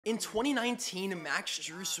In 2019, Max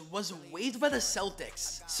Strus was waived by the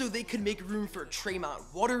Celtics so they could make room for Tremont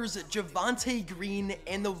Waters, Javonte Green,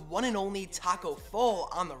 and the one and only Taco Fall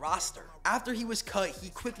on the roster. After he was cut, he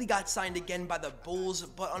quickly got signed again by the Bulls,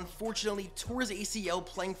 but unfortunately tore his ACL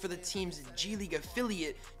playing for the team's G League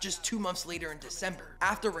affiliate just 2 months later in December.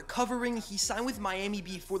 After recovering, he signed with Miami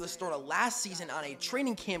before the start of last season on a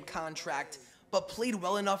training camp contract, but played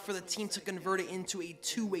well enough for the team to convert it into a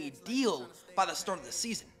two-way deal by the start of the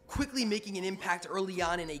season, quickly making an impact early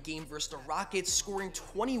on in a game versus the Rockets, scoring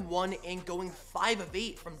 21 and going 5 of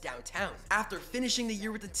 8 from downtown. After finishing the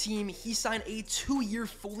year with the team, he signed a 2-year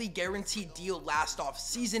fully guaranteed deal last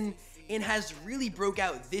offseason and has really broke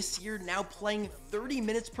out this year, now playing 30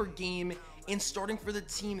 minutes per game and starting for the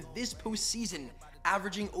team this postseason,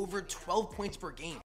 averaging over 12 points per game.